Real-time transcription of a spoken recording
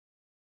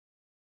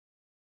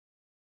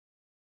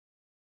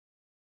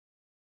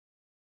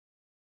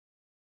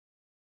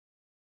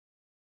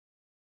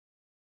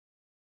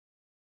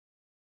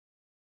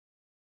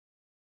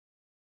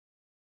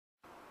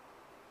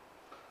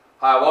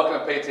Hi,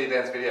 welcome to PT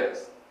Dance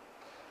Videos.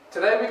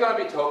 Today we're going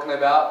to be talking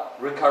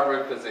about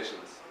recovery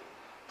positions.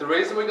 The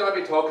reason we're going to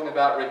be talking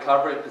about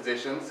recovery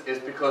positions is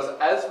because,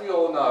 as we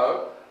all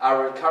know,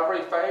 our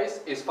recovery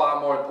phase is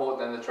far more important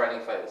than the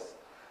training phase.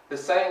 The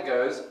saying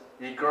goes,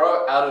 you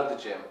grow out of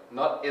the gym,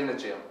 not in the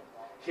gym.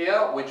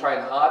 Here we train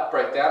hard,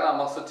 break down our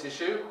muscle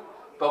tissue,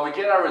 but we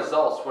get our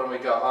results when we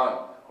go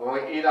home,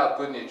 when we eat our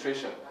good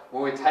nutrition,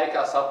 when we take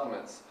our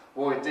supplements,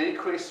 when we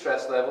decrease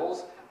stress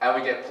levels,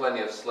 and we get plenty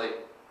of sleep.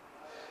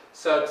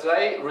 So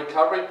today,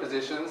 recovery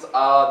positions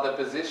are the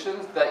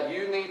positions that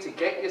you need to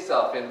get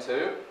yourself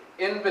into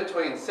in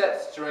between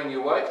sets during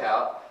your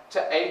workout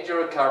to aid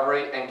your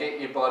recovery and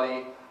get your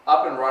body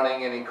up and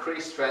running and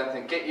increase strength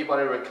and get your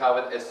body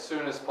recovered as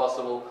soon as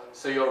possible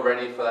so you're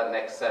ready for that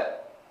next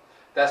set.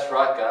 That's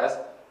right, guys.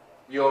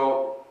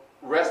 Your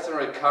rest and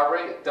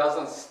recovery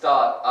doesn't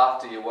start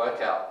after your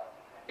workout.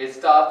 It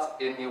starts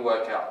in your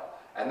workout,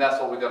 and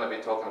that's what we're going to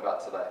be talking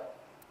about today.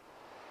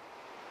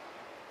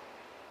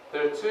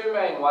 There are two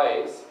main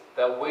ways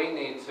that we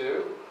need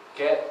to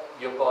get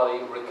your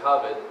body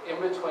recovered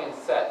in between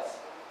sets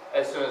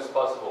as soon as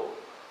possible.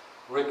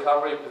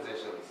 Recovery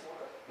positions.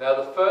 Now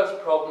the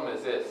first problem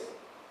is this.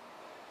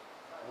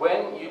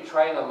 When you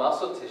train a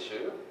muscle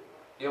tissue,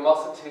 your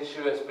muscle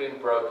tissue has been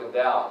broken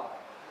down.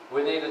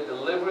 We need a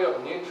delivery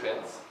of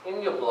nutrients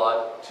in your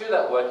blood to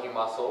that working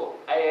muscle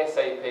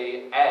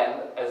ASAP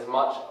and as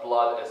much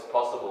blood as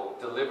possible,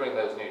 delivering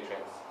those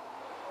nutrients.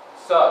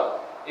 So,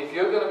 if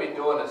you're going to be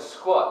doing a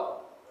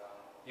squat,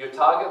 your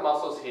target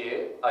muscles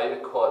here are your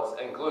quads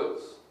and glutes.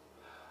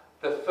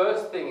 The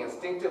first thing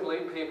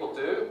instinctively people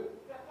do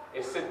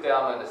is sit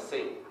down in a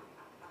seat.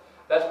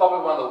 That's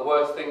probably one of the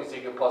worst things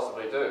you can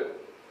possibly do.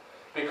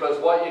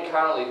 Because what you're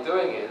currently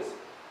doing is,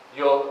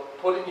 you're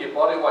putting your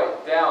body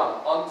weight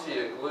down onto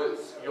your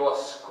glutes. You're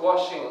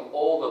squashing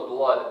all the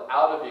blood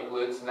out of your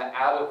glutes and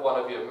out of one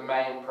of your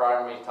main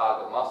primary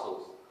target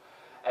muscles.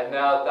 And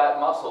now that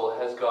muscle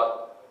has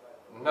got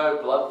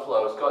no blood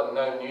flow, it's got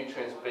no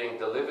nutrients being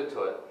delivered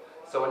to it.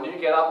 So when you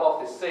get up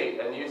off the seat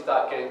and you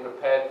start getting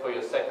prepared for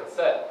your second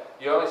set,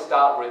 you only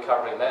start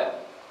recovering then,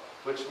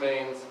 which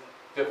means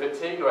your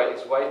fatigue rate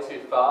is way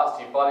too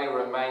fast, your body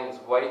remains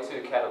way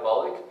too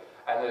catabolic,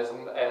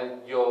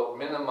 and you're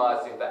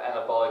minimizing the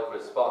anabolic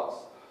response.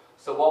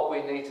 So what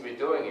we need to be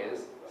doing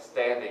is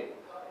standing.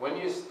 When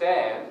you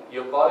stand,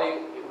 your body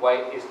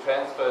weight is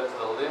transferred to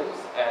the limbs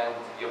and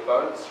your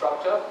bone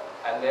structure,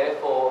 and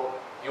therefore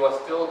you are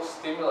still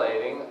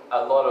stimulating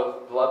a lot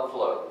of blood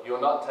flow. You're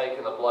not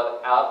taking the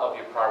blood out of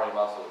your primary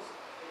muscles.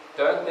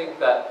 Don't think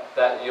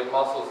that your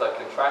muscles are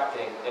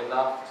contracting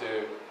enough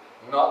to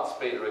not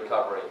speed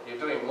recovery. You're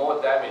doing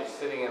more damage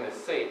sitting in the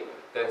seat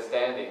than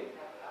standing.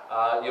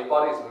 Your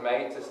body's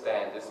made to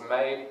stand. It's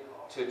made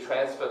to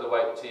transfer the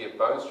weight to your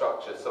bone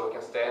structure so it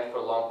can stand for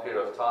a long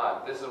period of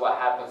time. This is what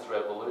happens through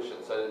evolution.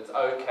 So it's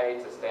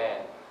okay to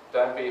stand.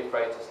 Don't be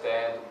afraid to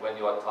stand when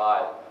you are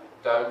tired.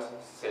 Don't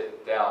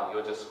sit down.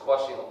 You're just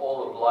squashing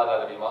all the blood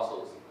out of your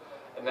muscles.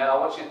 And now I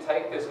want you to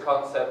take this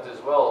concept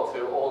as well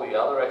to all the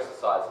other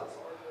exercises.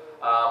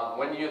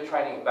 When you're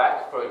training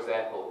back, for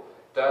example,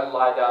 don't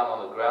lie down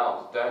on the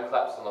ground. Don't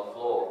collapse on the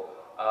floor.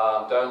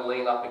 Don't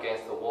lean up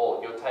against the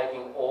wall. You're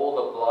taking all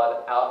the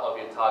blood out of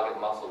your target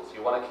muscles.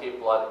 You want to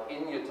keep blood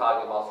in your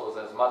target muscles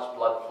and as much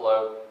blood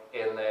flow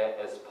in there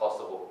as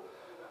possible.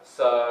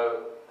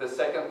 So the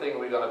second thing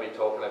we're going to be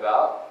talking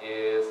about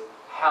is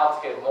how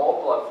to get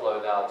more blood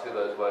flow now to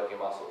those working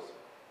muscles.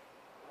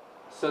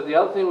 So the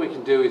other thing we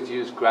can do is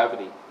use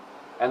gravity.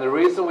 And the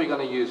reason we're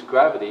going to use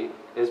gravity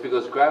is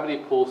because gravity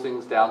pulls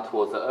things down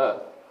towards the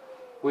earth.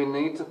 We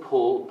need to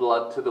pull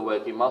blood to the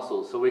working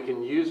muscles, so we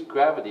can use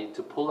gravity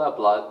to pull our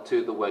blood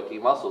to the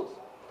working muscles.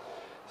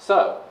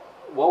 So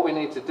what we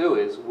need to do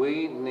is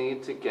we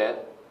need to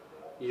get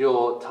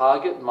your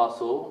target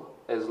muscle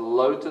as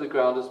low to the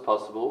ground as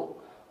possible,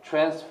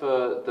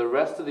 transfer the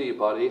rest of your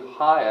body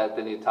higher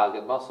than your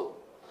target muscle.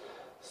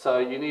 So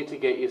you need to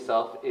get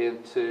yourself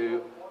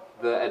into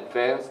the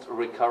advanced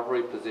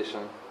recovery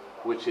position,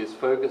 which is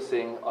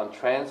focusing on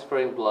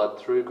transferring blood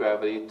through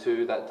gravity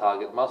to that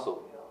target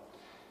muscle.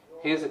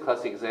 Here's a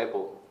classic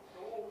example.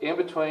 In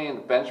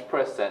between bench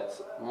press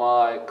sets,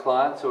 my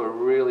clients who are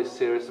really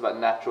serious about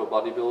natural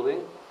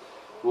bodybuilding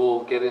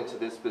will get into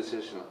this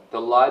position.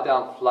 They'll lie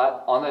down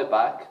flat on their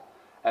back,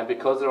 and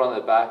because they're on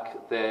their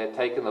back, they're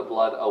taking the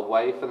blood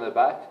away from their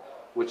back,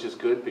 which is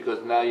good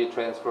because now you're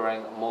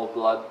transferring more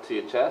blood to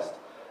your chest.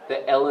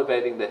 They're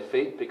elevating their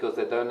feet because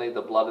they don't need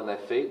the blood in their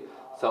feet,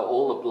 so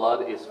all the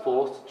blood is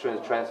forced to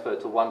transfer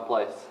to one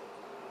place,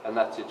 and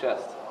that's your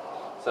chest.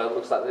 So it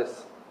looks like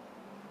this.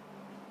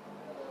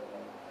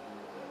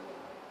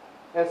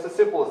 And it's as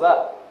simple as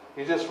that.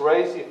 You just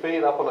raise your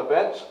feet up on a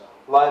bench,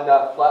 lying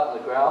down flat on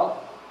the ground,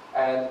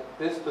 and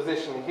this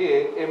position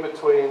here, in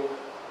between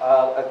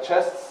a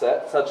chest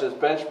set, such as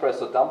bench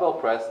press or dumbbell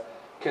press,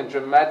 can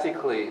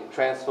dramatically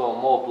transfer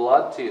more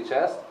blood to your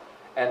chest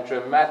and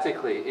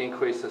dramatically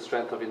increase the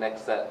strength of your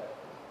next set.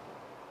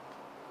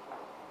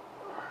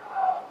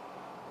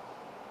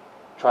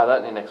 Try that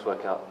in your next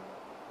workout.